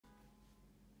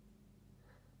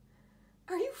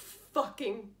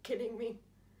fucking kidding me?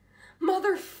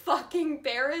 Motherfucking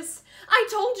Paris. I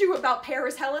told you about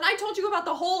Paris, Helen. I told you about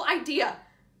the whole idea.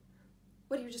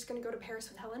 What, are you just gonna go to Paris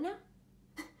with Helen now?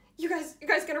 You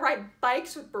guys gonna ride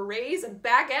bikes with berets and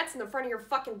baguettes in the front of your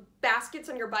fucking baskets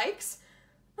on your bikes?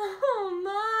 Oh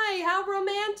my, how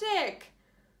romantic.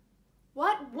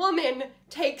 What woman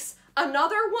takes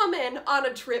another woman on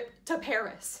a trip to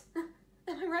Paris?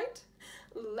 Am I right?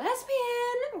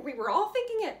 Lesbian. We were all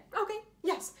thinking it. Okay,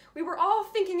 yes, we were all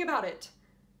thinking about it.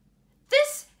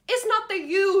 This is not the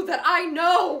you that I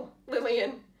know,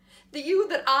 Lillian. The you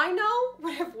that I know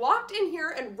would have walked in here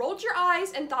and rolled your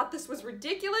eyes and thought this was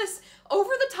ridiculous,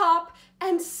 over the top,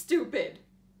 and stupid.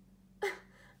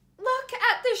 Look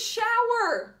at the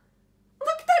shower.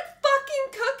 Look at that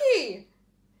fucking cookie.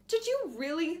 Did you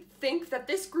really think that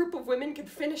this group of women could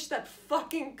finish that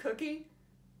fucking cookie?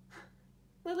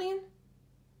 Lillian,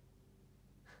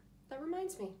 that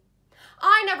reminds me.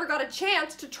 I never got a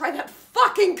chance to try that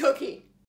fucking cookie.